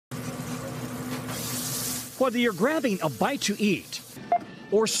Whether you're grabbing a bite to eat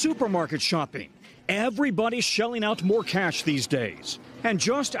or supermarket shopping, everybody's shelling out more cash these days. And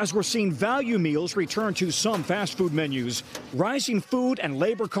just as we're seeing value meals return to some fast food menus, rising food and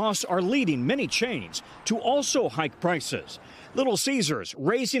labor costs are leading many chains to also hike prices. Little Caesars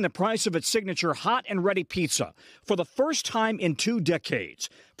raising the price of its signature hot and ready pizza for the first time in 2 decades,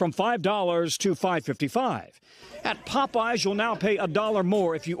 from $5 to $5.55. At Popeyes, you'll now pay $1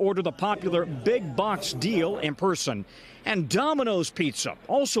 more if you order the popular big box deal in person. And Domino's Pizza,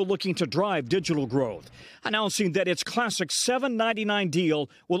 also looking to drive digital growth, announcing that its classic $7.99 deal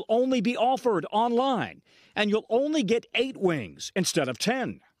will only be offered online, and you'll only get 8 wings instead of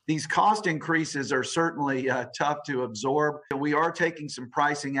 10. These cost increases are certainly tough to absorb. We are taking some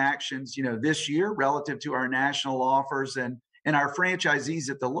pricing actions, this year relative to our national offers, and our franchisees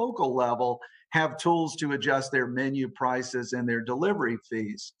at the local level have tools to adjust their menu prices and their delivery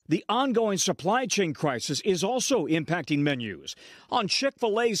fees. The ongoing supply chain crisis is also impacting menus. On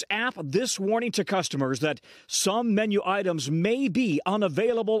Chick-fil-A's app, this warning to customers that some menu items may be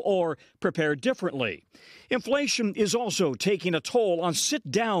unavailable or prepared differently. Inflation is also taking a toll on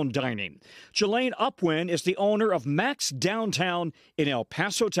sit-down dining. Jelaine Upwin is the owner of Max Downtown in El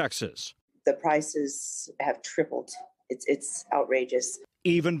Paso, Texas. The prices have tripled. It's outrageous.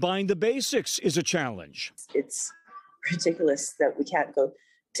 Even buying the basics is a challenge. It's ridiculous that we can't go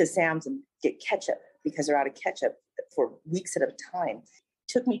to Sam's and get ketchup because they're out of ketchup for weeks at a time. It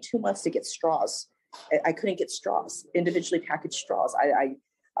took me 2 months to get straws. I couldn't get straws, individually packaged straws. I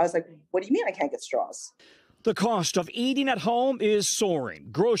was like, what do you mean I can't get straws? The cost of eating at home is soaring.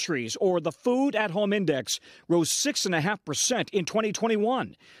 Groceries, or the Food at Home Index, rose 6.5% in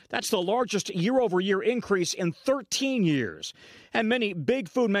 2021. That's the largest year-over-year increase in 13 years. And many big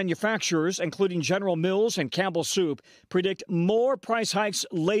food manufacturers, including General Mills and Campbell Soup, predict more price hikes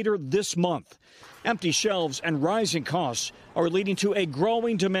later this month. Empty shelves and rising costs are leading to a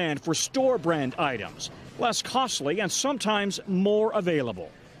growing demand for store-brand items, less costly and sometimes more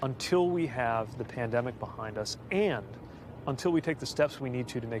available. Until we have the pandemic behind us and until we take the steps we need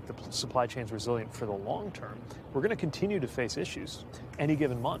to make the supply chains resilient for the long term, we're going to continue to face issues any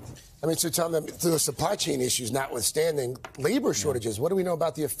given month. I mean, so tell them, the supply chain issues notwithstanding, labor shortages, what do we know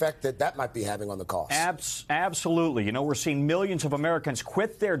about the effect that might be having on the cost? Absolutely. We're seeing millions of Americans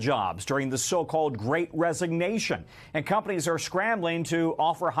quit their jobs during the so-called Great Resignation. And companies are scrambling to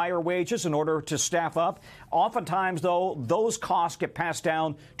offer higher wages in order to staff up. Oftentimes, though, those costs get passed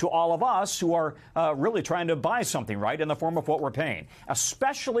down to all of us who are really trying to buy something, right, in the form of what we're paying,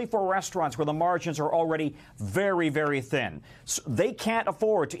 especially for restaurants where the margins are already very, very thin. So they can't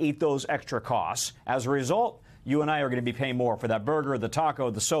afford to eat those extra costs. As a result, you and I are going to be paying more for that burger, the taco,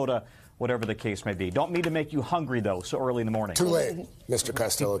 the soda, whatever the case may be. Don't mean to make you hungry, though, so early in the morning. Too late, Mr.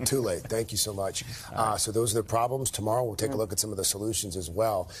 Costello, too late. Thank you so much. So those are the problems. Tomorrow we'll take a look at some of the solutions as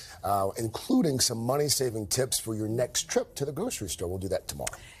well, including some money-saving tips for your next trip to the grocery store. We'll do that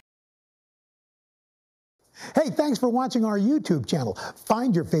tomorrow. Hey, thanks for watching our YouTube channel.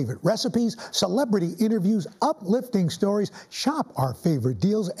 Find your favorite recipes, celebrity interviews, uplifting stories, shop our favorite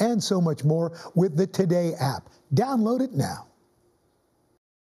deals, and so much more with the Today app. Download it now.